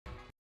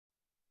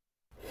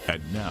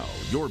And now,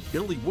 your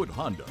Billy Wood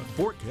Honda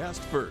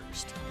forecast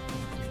first.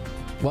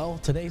 Well,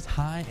 today's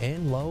high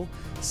and low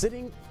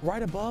sitting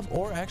right above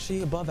or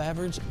actually above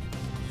average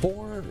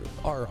for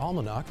our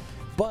almanac,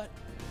 but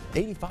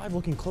 85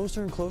 looking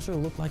closer and closer to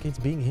look like it's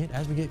being hit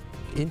as we get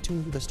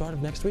into the start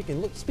of next week.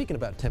 And look, speaking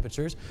about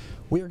temperatures,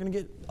 we are going to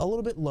get a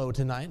little bit low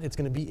tonight. It's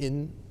going to be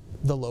in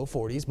the low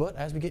 40s, but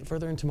as we get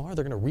further in tomorrow,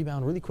 they're going to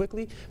rebound really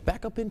quickly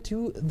back up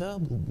into the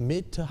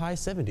mid to high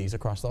 70s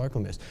across the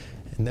Arklamis,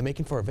 and they're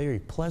making for a very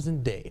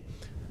pleasant day.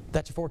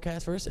 That's your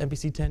forecast first.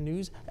 NBC 10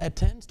 News at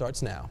 10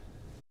 starts now.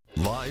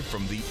 Live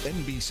from the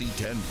NBC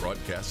 10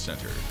 Broadcast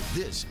Center,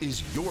 this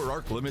is your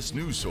Arklamis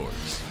news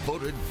source.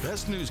 Voted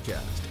Best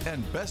Newscast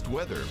and Best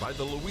Weather by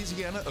the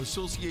Louisiana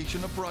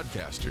Association of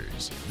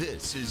Broadcasters.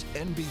 This is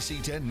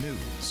NBC 10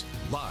 News,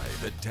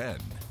 live at 10.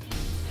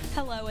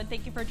 Hello and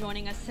thank you for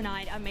joining us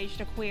tonight. I'm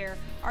Majda Queer.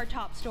 Our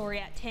top story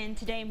at 10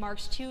 today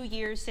marks 2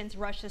 years since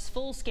Russia's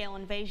full-scale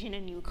invasion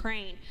in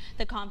Ukraine.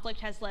 The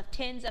conflict has left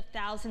tens of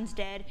thousands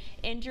dead,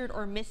 injured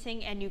or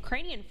missing, and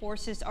Ukrainian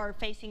forces are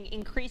facing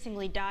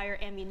increasingly dire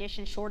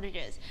ammunition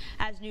shortages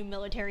as new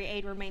military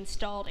aid remains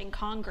stalled in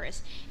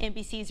Congress.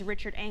 NBC's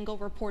Richard Engel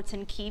reports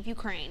in Kyiv,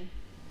 Ukraine.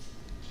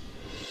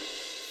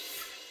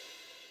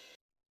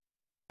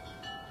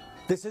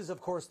 This is,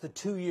 of course, the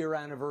 2-year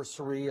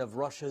anniversary of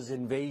Russia's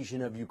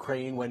invasion of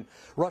Ukraine, when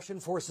Russian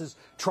forces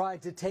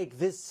tried to take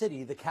this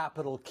city, the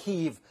capital,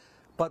 Kyiv,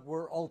 but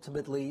were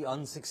ultimately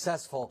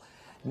unsuccessful.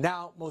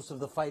 Now, most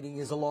of the fighting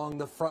is along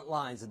the front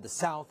lines in the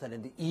south and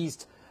in the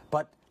east,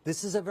 but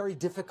this is a very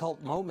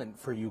difficult moment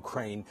for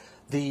Ukraine.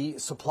 The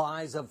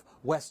supplies of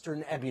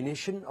Western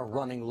ammunition are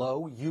running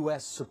low,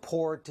 U.S.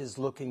 support is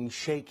looking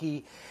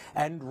shaky,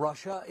 and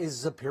Russia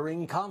is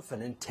appearing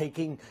confident,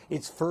 taking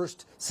its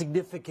first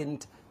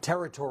significant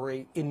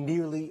territory in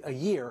nearly a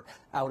year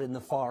out in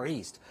the Far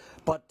East.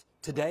 But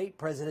today,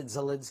 President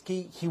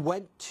Zelensky, he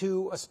went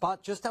to a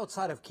spot just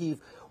outside of Kyiv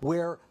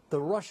where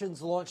the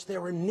Russians launched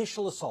their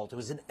initial assault. It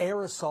was an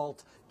air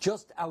assault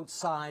just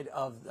outside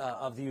of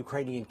the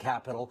Ukrainian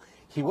capital.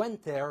 He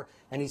went there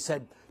and he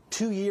said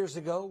 2 years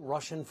ago,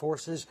 Russian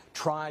forces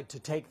tried to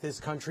take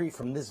this country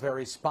from this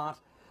very spot.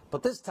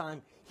 But this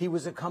time, he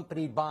was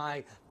accompanied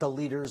by the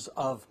leaders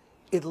of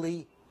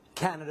Italy,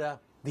 Canada,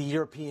 the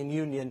European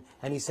Union,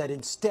 and he said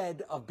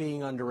instead of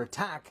being under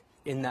attack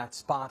in that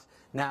spot,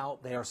 now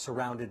they are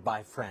surrounded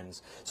by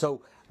friends.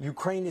 So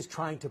Ukraine is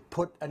trying to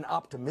put an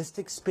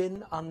optimistic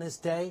spin on this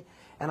day,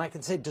 and I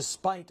can say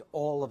despite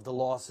all of the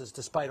losses,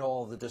 despite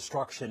all of the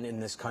destruction in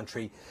this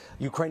country,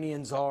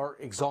 Ukrainians are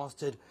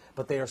exhausted,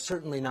 but they are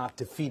certainly not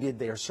defeated.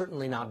 They are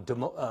certainly not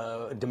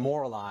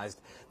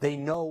demoralized. They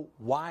know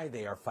why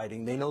they are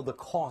fighting. They know the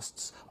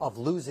costs of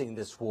losing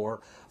this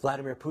war.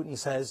 Vladimir Putin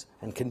says,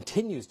 and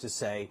continues to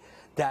say,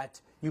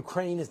 that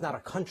Ukraine is not a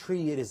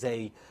country, it is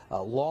a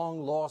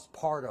long-lost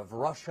part of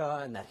Russia,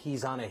 and that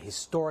he's on a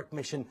historic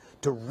mission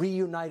to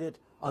reunite it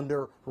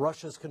under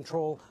Russia's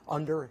control,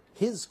 under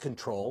his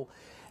control.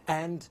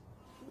 And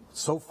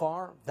so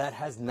far, that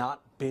has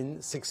not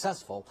been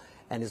successful.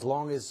 And as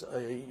long as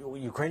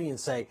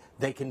Ukrainians say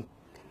they can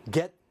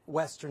get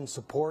Western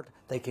support,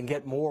 they can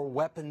get more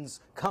weapons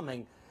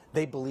coming,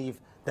 they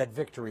believe that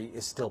victory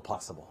is still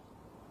possible.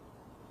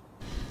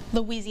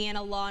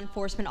 Louisiana law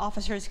enforcement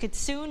officers could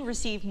soon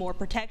receive more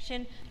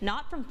protection,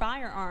 not from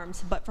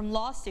firearms, but from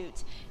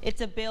lawsuits.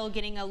 It's a bill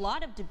getting a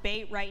lot of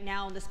debate right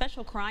now in the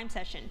special crime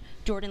session.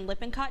 Jordan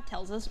Lippincott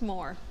tells us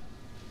more.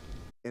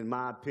 In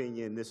my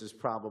opinion, this is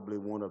probably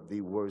one of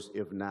the worst,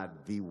 if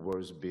not the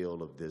worst,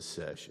 bill of this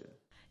session.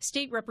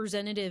 State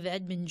Representative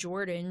Edmund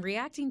Jordan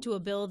reacting to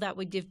a bill that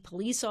would give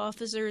police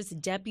officers,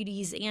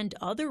 deputies, and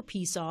other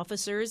peace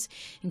officers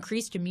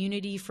increased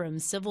immunity from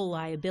civil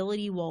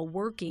liability while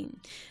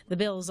working. The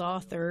bill's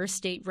author,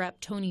 State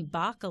Rep Tony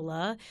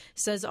Bacala,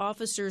 says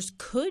officers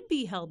could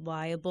be held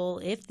liable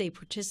if they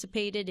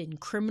participated in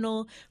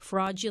criminal,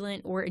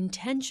 fraudulent, or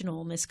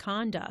intentional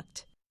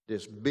misconduct.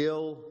 This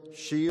bill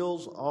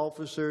shields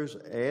officers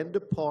and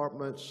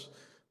departments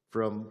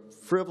from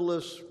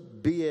frivolous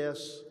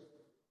BS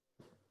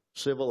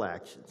civil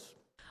actions.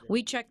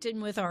 We checked in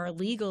with our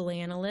legal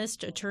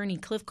analyst, attorney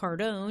Cliff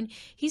Cardone.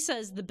 He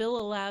says the bill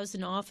allows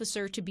an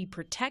officer to be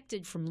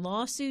protected from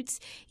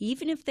lawsuits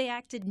even if they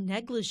acted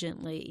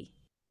negligently.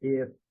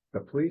 If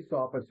the police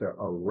officer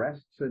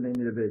arrests an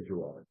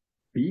individual,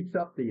 beats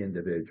up the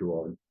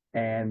individual,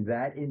 and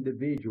that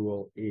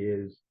individual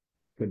is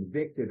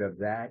convicted of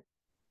that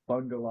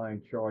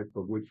underlying charge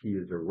for which he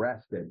is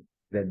arrested,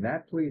 then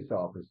that police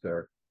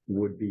officer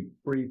would be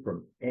free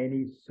from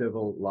any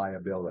civil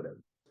liability.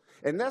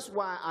 And that's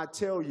why I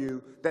tell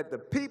you that the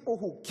people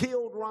who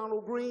killed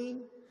Ronald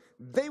Green,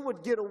 they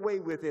would get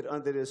away with it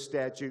under this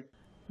statute.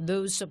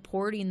 Those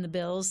supporting the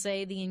bill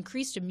say the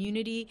increased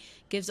immunity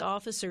gives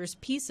officers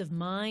peace of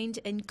mind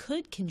and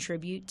could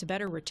contribute to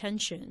better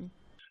retention.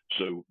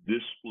 So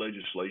this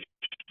legislation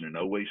in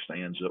no way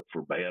stands up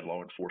for bad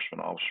law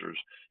enforcement officers.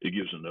 It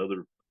gives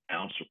another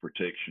ounce of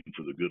protection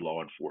for the good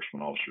law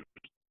enforcement officers.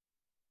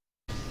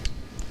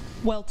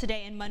 Well,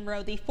 today in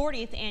Monroe, the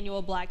 40th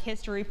annual Black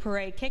History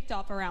Parade kicked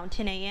off around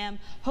 10 a.m.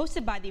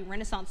 Hosted by the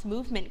Renaissance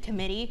Movement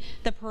Committee.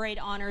 The parade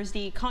honors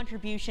the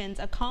contributions,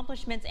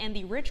 accomplishments, and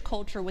the rich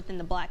culture within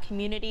the Black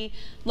community.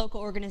 Local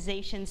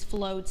organizations,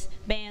 floats,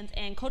 bands,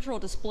 and cultural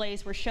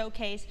displays were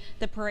showcased.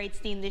 The parade's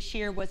theme this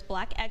year was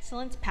Black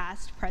Excellence,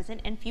 Past,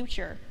 Present, and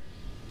Future.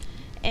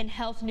 In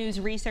health news,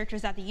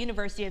 researchers at the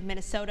University of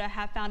Minnesota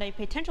have found a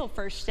potential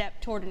first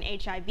step toward an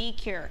HIV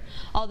cure,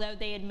 although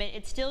they admit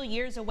it's still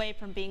years away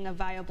from being a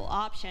viable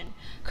option.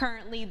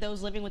 Currently,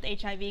 those living with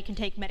HIV can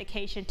take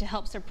medication to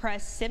help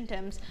suppress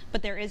symptoms,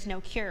 but there is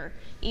no cure.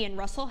 Ian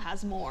Russell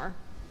has more.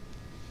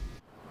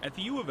 At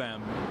the U of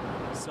M,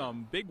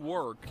 some big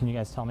work. Can you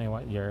guys tell me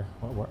what you're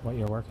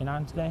working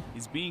on today?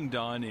 Is being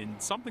done in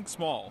something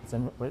small.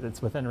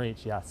 It's within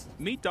reach, yes.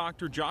 Meet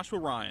Dr. Joshua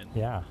Ryan,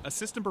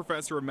 assistant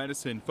professor of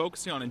medicine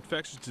focusing on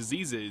infectious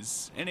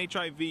diseases and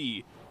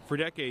HIV. For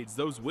decades,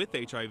 those with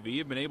HIV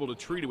have been able to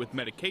treat it with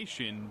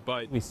medication,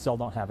 but we still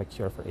don't have a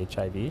cure for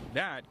HIV.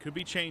 That could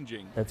be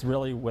changing. It's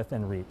really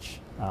within reach.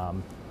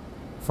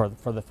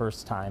 For the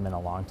first time in a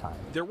long time.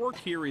 Their work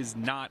here is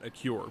not a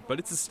cure, but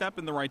it's a step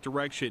in the right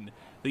direction.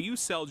 They use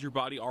cells your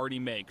body already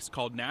makes,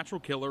 called natural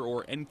killer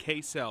or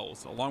NK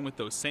cells, along with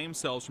those same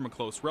cells from a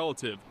close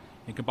relative,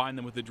 and combine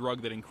them with a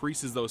drug that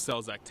increases those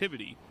cells'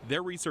 activity.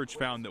 Their research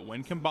found that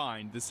when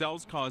combined, the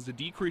cells caused a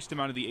decreased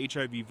amount of the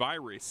HIV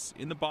virus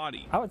in the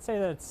body. I would say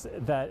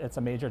that it's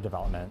a major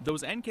development.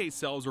 Those NK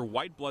cells are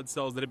white blood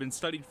cells that have been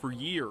studied for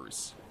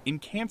years in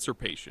cancer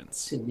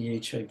patients. In the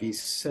HIV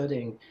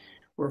setting,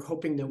 we're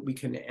hoping that we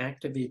can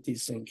activate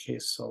these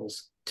NK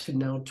cells to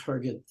now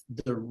target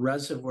the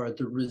reservoir,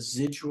 the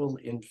residual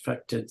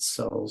infected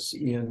cells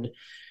in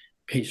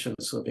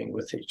patients living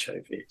with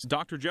HIV.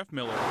 Dr. Jeff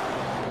Miller,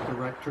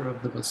 director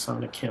of the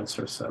Masonic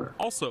Cancer Center,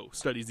 also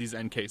studies these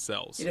NK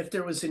cells. And if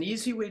there was an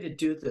easy way to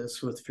do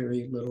this with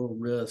very little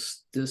risk,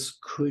 this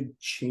could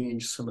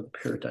change some of the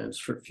paradigms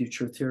for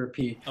future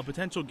therapy. A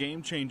potential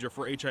game changer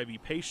for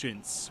HIV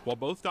patients, while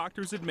both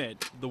doctors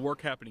admit the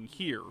work happening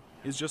here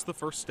is just the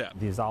first step.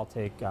 These all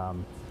take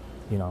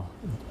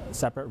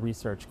separate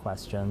research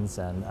questions,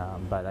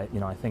 but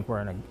I think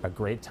we're in a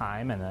great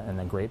time and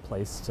a great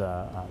place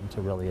to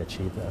really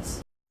achieve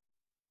this.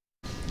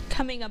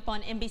 Coming up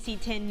on NBC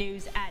 10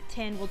 News at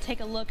 10, we'll take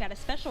a look at a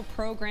special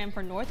program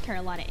for North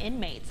Carolina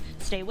inmates.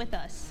 Stay with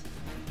us.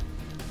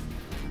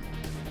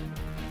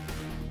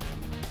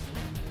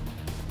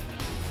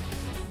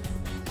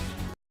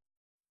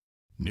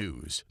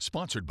 News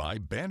sponsored by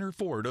Banner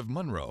Ford of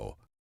Monroe.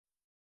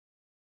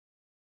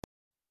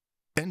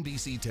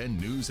 NBC 10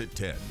 News at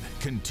 10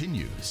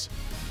 continues.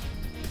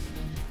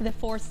 The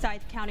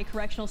Forsyth County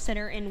Correctional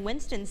Center in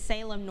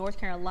Winston-Salem, North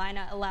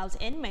Carolina allows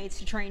inmates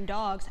to train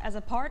dogs as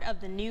a part of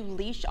the new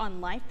Leash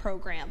on Life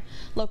program.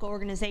 Local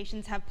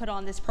organizations have put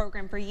on this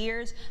program for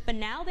years, but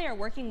now they are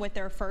working with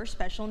their first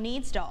special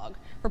needs dog.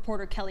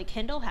 Reporter Kelly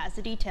Kendall has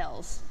the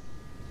details.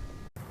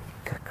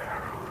 Good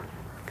girl.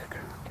 Good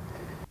girl.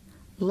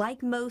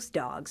 Like most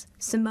dogs,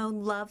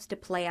 Simone loves to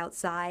play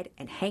outside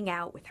and hang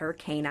out with her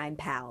canine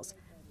pals.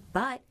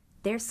 But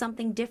there's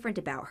something different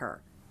about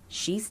her.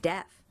 She's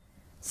deaf.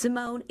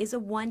 Simone is a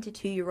 1 to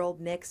 2 year old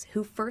mix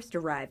who first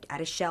arrived at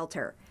a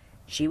shelter.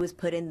 She was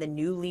put in the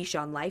new Leash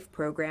on Life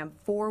program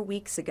 4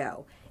 weeks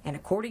ago, and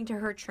according to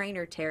her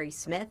trainer, Terry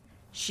Smith,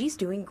 she's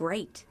doing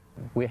great.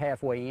 We're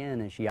halfway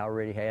in and she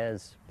already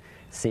has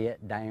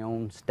sit,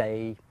 down,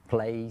 stay,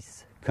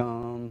 place,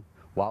 come,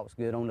 walks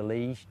good on the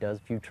leash, does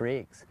a few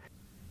tricks.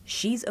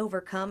 She's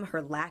overcome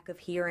her lack of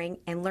hearing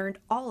and learned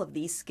all of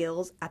these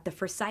skills at the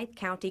Forsyth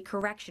County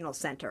Correctional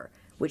Center,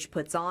 which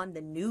puts on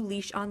the new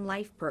Leash on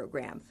Life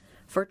program.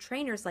 For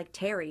trainers like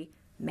Terry,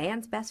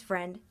 man's best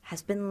friend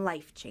has been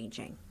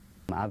life-changing.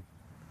 I've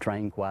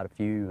trained quite a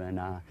few, and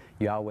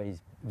you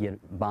always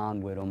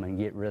bond with them and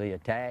get really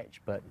attached,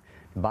 but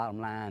the bottom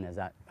line is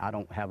I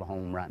don't have a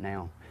home right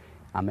now.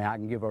 I mean, I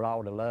can give her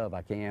all the love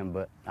I can,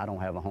 but I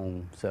don't have a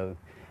home, so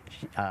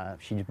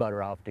she's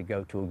better off to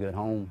go to a good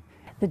home.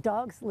 The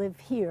dogs live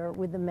here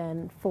with the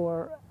men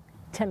for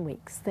 10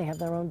 weeks. They have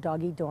their own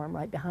doggy dorm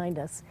right behind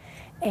us,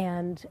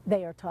 and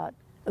they are taught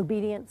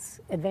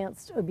obedience,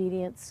 advanced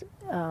obedience,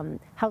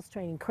 house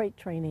training, crate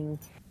training.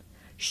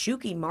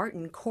 Shuki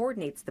Martin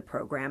coordinates the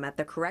program at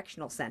the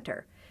Correctional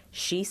Center.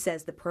 She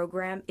says the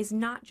program is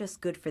not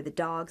just good for the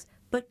dogs,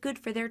 but good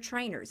for their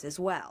trainers as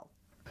well.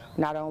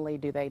 Not only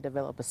do they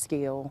develop a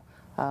skill,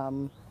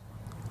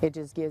 it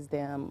just gives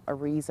them a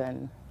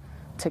reason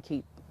to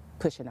keep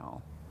pushing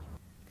on.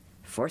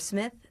 For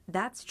Smith,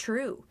 that's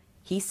true.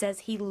 He says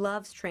he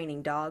loves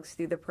training dogs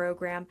through the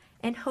program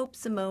and hopes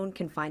Simone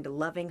can find a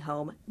loving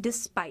home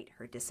despite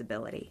her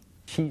disability.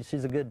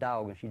 She's a good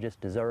dog, and she just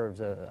deserves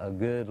a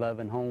good,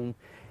 loving home.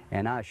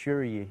 And I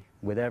assure you,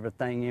 with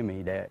everything in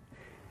me, that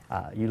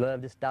you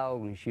love this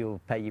dog and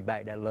she'll pay you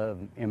back that love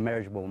in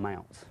immeasurable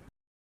amounts.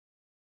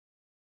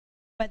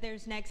 But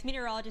there's next.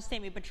 Meteorologist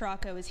Sammy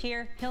Petracco is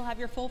here. He'll have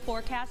your full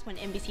forecast when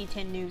NBC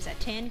 10 News at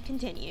 10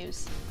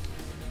 continues.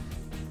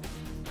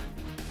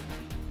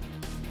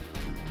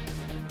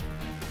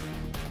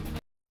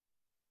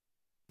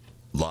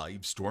 Live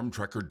live Storm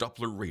Tracker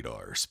Doppler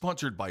radar,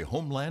 sponsored by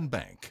Homeland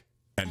Bank.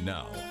 And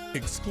now,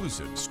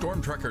 exclusive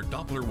Storm Tracker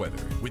Doppler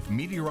weather with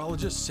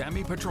meteorologist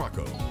Sammy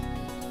Petracco.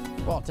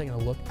 Well, taking a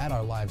look at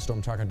our live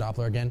Storm Tracker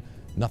Doppler again.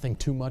 Nothing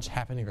too much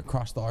happening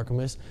across the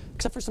Arklamass,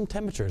 except for some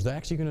temperatures.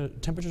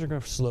 Temperatures are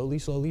going to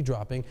slowly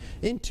dropping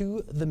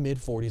into the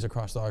mid-40s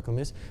across the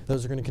Arklamass.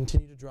 Those are going to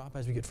continue to drop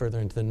as we get further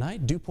into the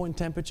night. Dew point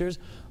temperatures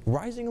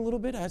rising a little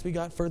bit as we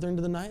got further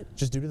into the night,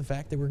 just due to the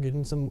fact that we're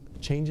getting some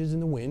changes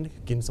in the wind,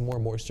 getting some more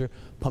moisture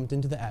pumped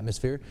into the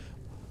atmosphere,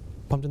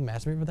 but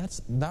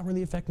that's not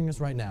really affecting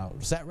us right now.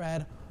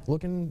 SatRad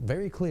looking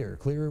very clear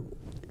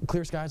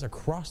skies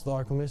across the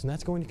Arklamass, and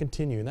that's going to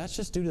continue. And that's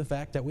just due to the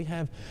fact that we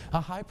have a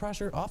high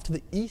pressure off to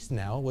the east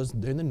now. It was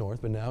in the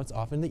north, but now it's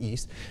off in the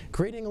east,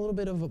 creating a little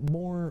bit of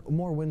more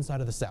wind side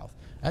of the south.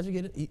 As we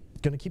get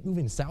it, going to keep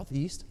moving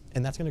southeast,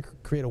 and that's going to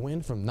create a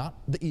wind from not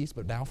the east,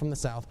 but now from the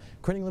south,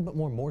 creating a little bit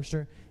more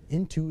moisture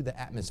into the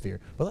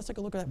atmosphere. But let's take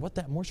a look at what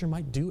that moisture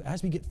might do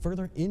as we get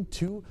further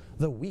into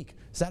the week.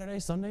 Saturday,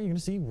 Sunday, you're going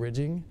to see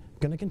ridging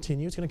going to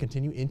continue. It's going to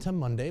continue into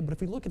Monday. But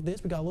if we look at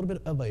this, we got a little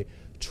bit of a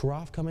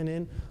trough coming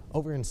in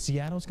over in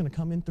Seattle. It's going to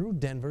come in through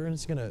Denver, and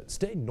it's going to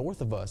stay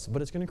north of us,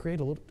 but it's going to create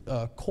a little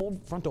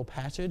cold frontal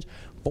passage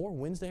for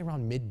Wednesday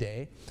around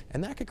midday,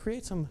 and that could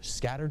create some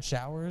scattered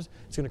showers.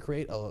 It's going to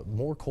create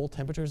more cold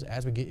temperatures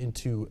as we get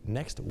into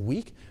next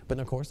week, but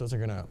of course those are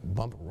going to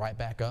bump right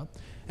back up.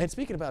 And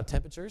speaking about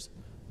temperatures,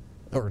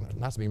 or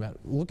not speaking about,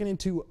 looking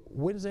into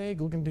Wednesday,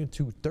 looking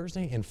into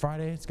Thursday and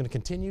Friday, it's going to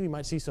continue. You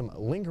might see some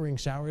lingering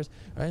showers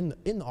in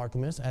the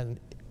Arklamass and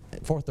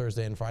for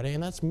Thursday and Friday,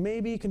 and that's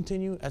maybe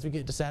continue as we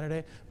get to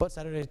Saturday, but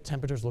Saturday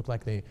temperatures look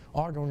like they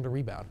are going to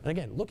rebound. And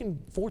again, looking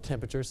for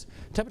temperature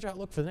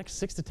outlook for the next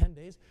 6 to 10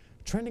 days,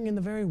 trending in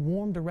the very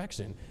warm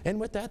direction. And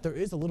with that, there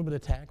is a little bit of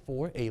tag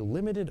for a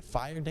limited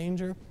fire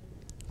danger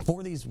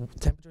for these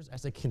temperatures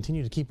as they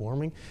continue to keep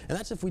warming, and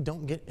that's if we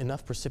don't get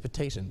enough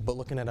precipitation. But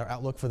looking at our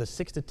outlook for the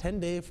 6 to 10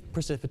 day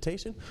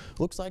precipitation,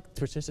 looks like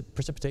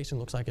precipitation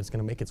looks like it's going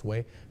to make its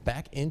way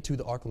back into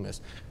the Arklamass,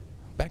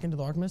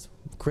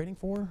 creating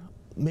for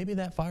maybe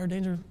that fire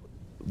danger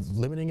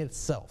limiting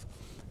itself.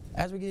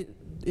 As we get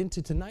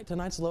into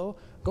tonight's low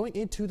going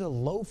into the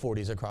low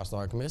 40s across the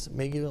Arklamass,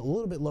 maybe a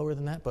little bit lower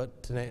than that,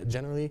 but today,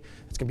 generally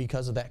it's going to be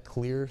because of that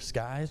clear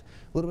skies,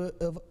 a little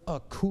bit of a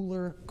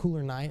cooler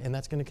night, and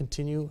that's going to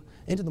continue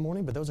into the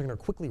morning, but those are going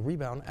to quickly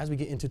rebound as we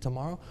get into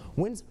tomorrow.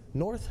 Winds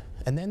north,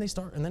 and then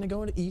they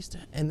go into east,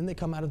 and then they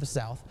come out of the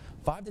south,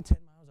 5 to 10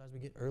 miles as we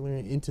get earlier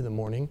into the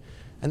morning.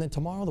 And then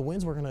tomorrow the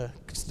winds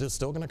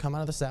still going to come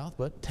out of the south,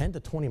 but 10 to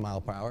 20 mile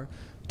per hour.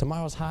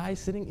 Tomorrow's high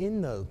sitting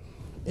in the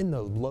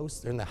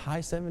high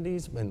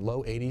 70s and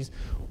low 80s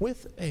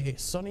with a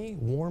sunny,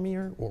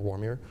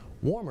 warmer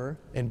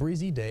and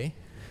breezy day,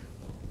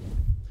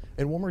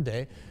 and warmer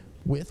day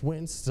with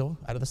winds still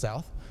out of the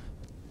south.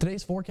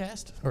 Today's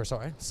forecast,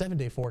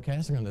 7-day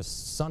forecast, we're going to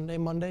Sunday,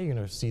 Monday, you're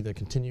going to see the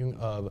continuing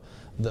of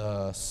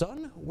the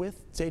sun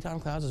with daytime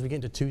clouds as we get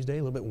into Tuesday,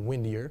 a little bit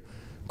windier.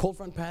 Cold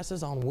front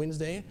passes on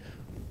Wednesday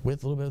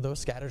with a little bit of those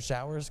scattered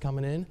showers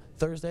coming in.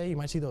 Thursday, you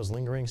might see those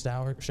lingering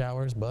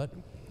showers, but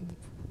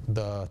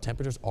the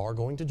temperatures are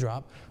going to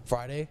drop.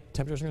 Friday,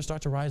 temperatures are going to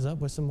start to rise up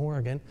with some more,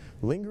 again,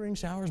 lingering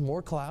showers,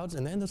 more clouds,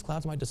 and then those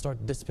clouds might just start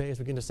to dissipate as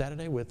we get into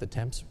Saturday with the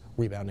temps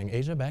rebounding.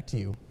 Asia, back to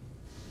you.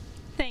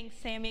 Thanks,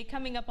 Sammy.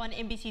 Coming up on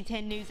NBC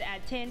 10 News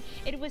at 10,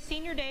 it was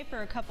senior day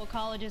for a couple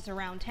colleges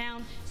around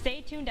town.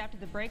 Stay tuned after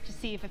the break to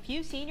see if a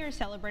few seniors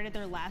celebrated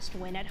their last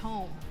win at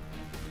home.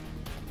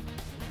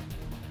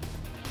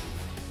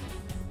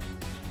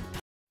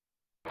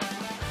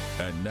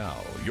 And now,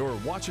 your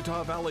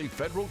Ouachita Valley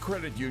Federal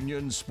Credit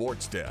Union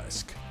Sports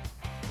Desk.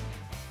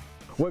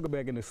 Welcome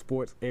back into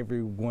sports,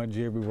 everyone.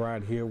 Jerry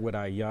Ryan here with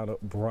Ayana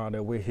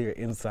Branda. We're here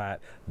inside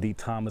the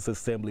Thomas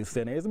Assembly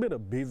Center. It's been a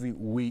busy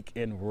week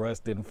in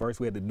Ruston. First,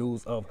 we had the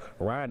news of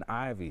Ryan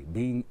Ivey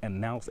being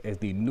announced as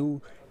the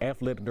new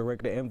athletic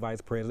director and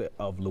vice president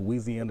of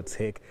Louisiana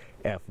Tech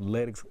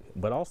Athletics.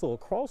 But also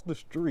across the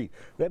street,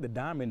 we had the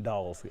Diamond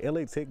Dogs,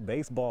 LA Tech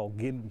baseball,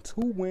 getting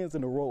 2 wins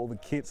in a row over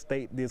Kent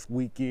State this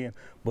weekend.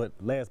 But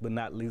last but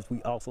not least,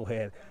 we also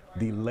had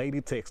the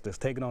Lady Texans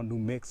taking on New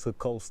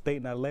Mexico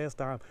State. Now, last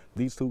time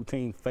these two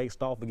teams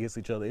faced off against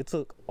each other, it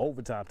took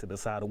overtime to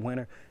decide a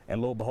winner,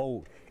 and lo and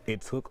behold,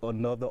 it took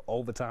another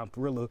overtime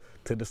thriller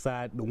to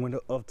decide the winner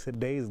of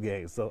today's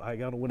game. So I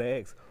gotta want to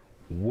ask,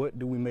 what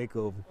do we make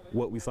of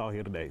what we saw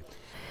here today?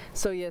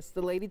 So yes,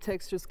 the Lady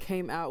Texters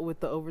came out with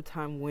the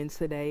overtime wins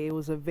today. It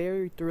was a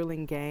very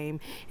thrilling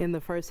game. In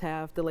the first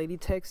half, the Lady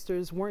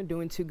Texters weren't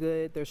doing too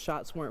good. Their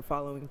shots weren't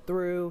following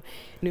through.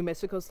 New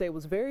Mexico State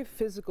was very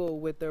physical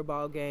with their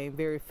ball game,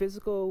 very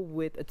physical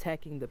with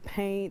attacking the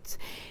paint.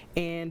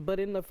 But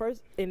in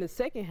the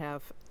second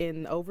half,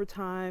 in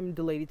overtime,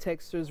 the Lady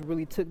Texters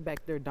really took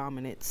back their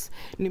dominance.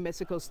 New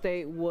Mexico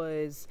State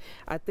was,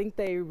 I think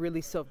they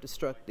really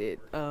self-destructed.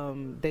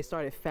 They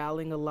started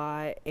fouling a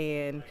lot,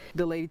 and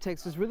the Lady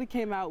Texters really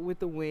came out with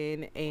the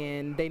win,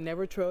 and they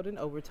never trailed in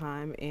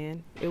overtime,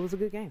 and it was a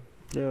good game.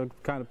 Yeah,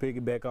 kind of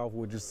piggyback off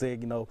what you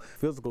said, you know,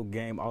 physical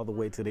game all the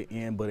way to the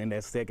end, but in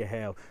that second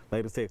half,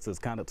 Lady Texas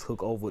kind of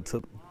took over,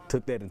 took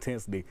that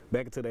intensity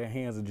back into their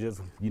hands and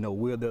just, you know,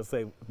 wheeled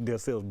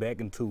themselves back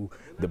into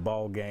the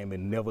ball game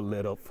and never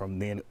let up from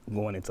then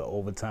going into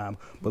overtime.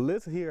 But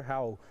let's hear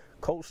how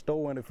Coach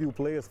Stowe and a few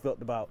players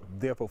felt about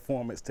their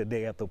performance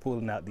today after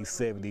pulling out the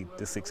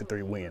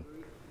 70-63 win.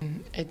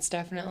 It's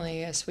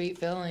definitely a sweet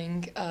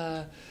feeling,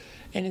 and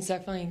it's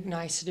definitely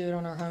nice to do it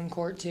on our home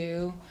court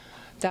too.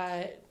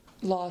 That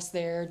loss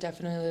there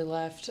definitely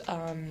left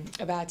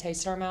a bad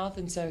taste in our mouth,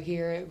 and so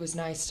here it was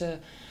nice to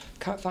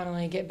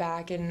finally get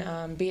back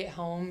and be at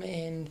home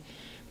and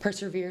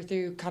persevere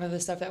through kind of the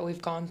stuff that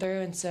we've gone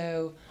through. And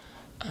so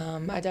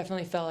I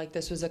definitely felt like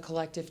this was a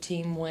collective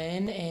team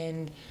win,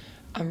 and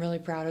I'm really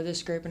proud of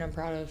this group and I'm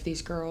proud of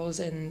these girls,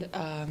 and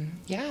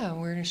yeah,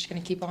 we're just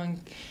going to keep on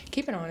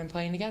keeping on and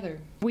playing together.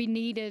 We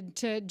needed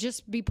to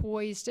just be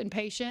poised and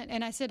patient,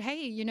 and I said,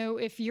 hey, you know,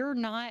 if you're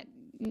not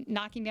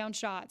knocking down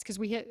shots, because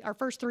we hit our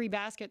first 3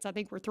 baskets, I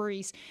think were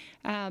threes,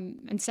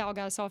 and Sal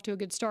got us off to a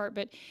good start,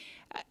 but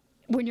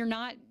when you're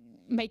not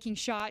making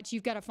shots,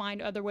 you've got to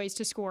find other ways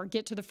to score,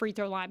 get to the free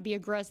throw line, be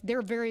aggressive.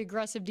 They're a very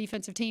aggressive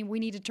defensive team. We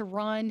needed to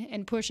run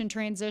and push and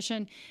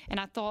transition, and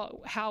I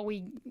thought how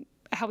we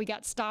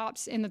got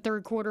stops in the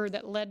third quarter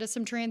that led to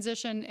some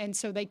transition, and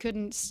so they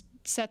couldn't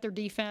set their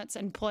defense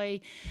and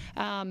play,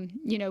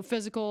 you know,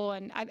 physical.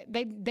 And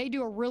they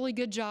do a really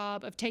good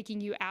job of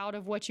taking you out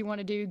of what you want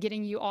to do,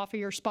 getting you off of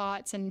your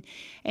spots, and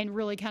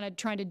really kind of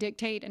trying to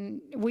dictate.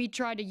 And we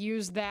tried to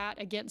use that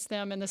against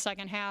them in the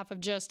second half of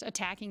just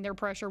attacking their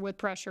pressure with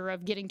pressure,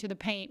 of getting to the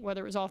paint,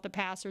 whether it was off the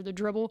pass or the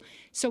dribble,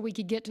 so we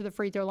could get to the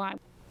free throw line.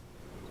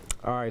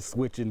 All right,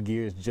 switching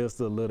gears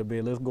just a little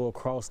bit, let's go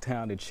across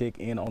town to check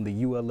in on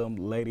the ULM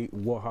Lady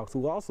Warhawks,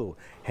 who also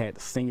had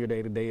senior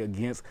day today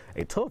against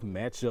a tough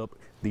matchup,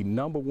 the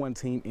 #1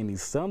 team in the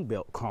Sun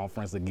Belt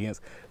Conference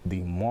against the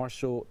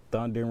Marshall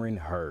Thundering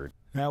Herd.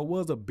 Now, it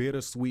was a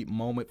bittersweet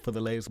moment for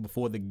the ladies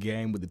before the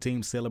game, with the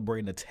team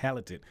celebrating a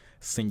talented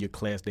senior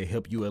class that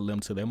helped ULM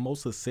to their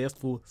most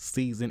successful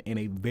season in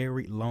a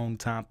very long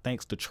time,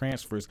 thanks to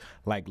transfers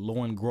like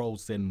Lauren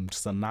Gross and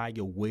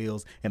Sanaya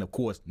Wells, and of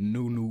course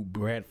Nunu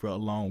Bradford,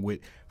 along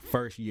with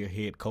first-year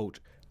head coach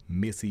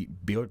Missy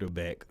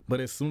Bilderbeck. But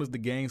as soon as the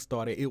game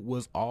started, it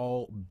was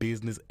all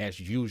business as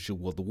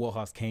usual. The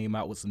Warhawks came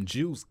out with some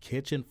juice,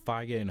 catching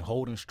fire and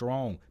holding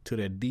strong to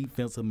their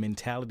defensive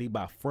mentality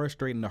by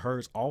frustrating the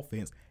Herd's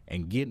offense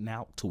and getting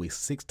out to a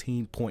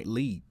 16-point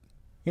lead.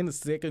 In the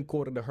second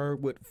quarter, the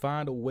Herd would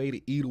find a way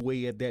to eat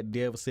away at that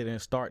deficit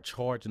and start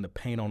charging the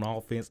paint on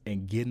offense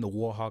and getting the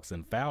Warhawks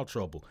in foul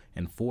trouble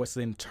and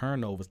forcing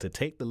turnovers to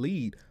take the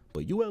lead.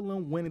 But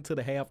ULM went into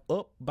the half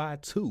up by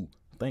 2.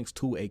 Thanks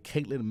to a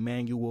Caitlin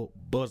Manuel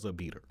buzzer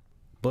beater.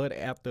 But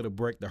after the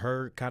break, the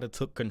Herd kind of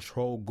took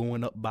control,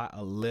 going up by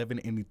 11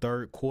 in the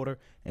third quarter,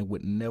 and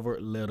would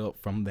never let up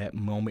from that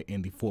moment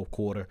in the fourth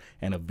quarter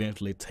and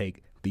eventually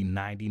take the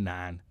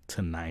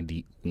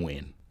 99-90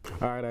 win.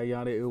 All right,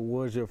 Ayana, it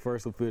was your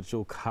first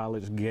official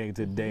college game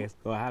today.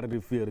 So how did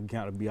it feel to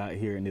kind of be out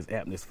here in this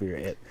atmosphere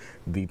at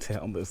the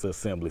Thomas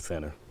Assembly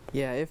Center?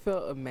 Yeah, it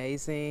felt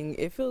amazing.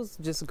 It feels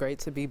just great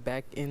to be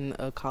back in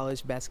a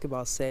college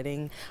basketball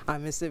setting. I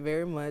miss it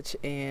very much,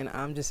 and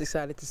I'm just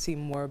excited to see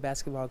more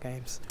basketball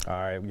games. All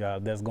right, y'all,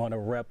 that's going to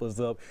wrap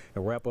us up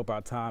and wrap up our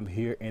time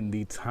here in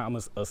the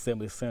Thomas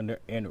Assembly Center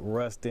in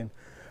Ruston.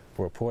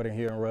 Reporting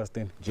here in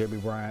Ruston, Jerry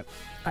Bryant,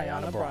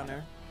 Ayana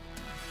Bronner.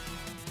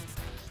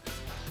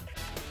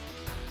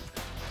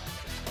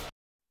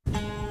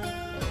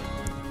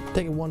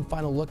 Taking one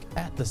final look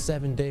at the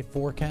 7-day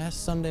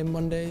forecast. Sunday,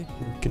 Monday,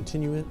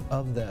 continuing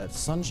of the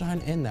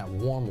sunshine and that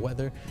warm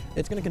weather.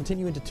 It's going to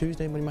continue into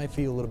Tuesday when you might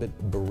feel a little bit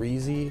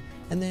breezy,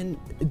 and then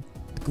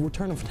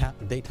return of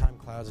daytime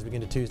clouds as we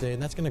get into Tuesday,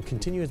 and that's going to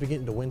continue as we get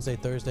into Wednesday,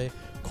 Thursday.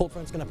 Cold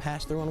front's going to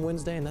pass through on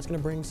Wednesday, and that's going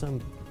to bring some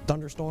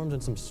thunderstorms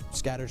and some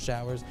scattered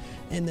showers,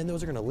 and then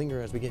those are going to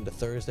linger as we get into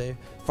Thursday.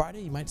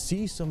 Friday, you might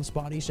see some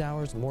spotty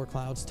showers, more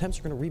clouds. Temps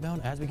are going to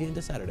rebound as we get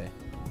into Saturday.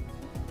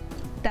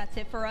 That's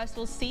it for us.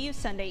 We'll see you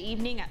Sunday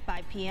evening at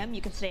 5 p.m.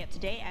 You can stay up to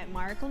date at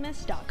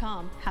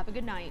myarclemis.com. Have a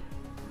good night.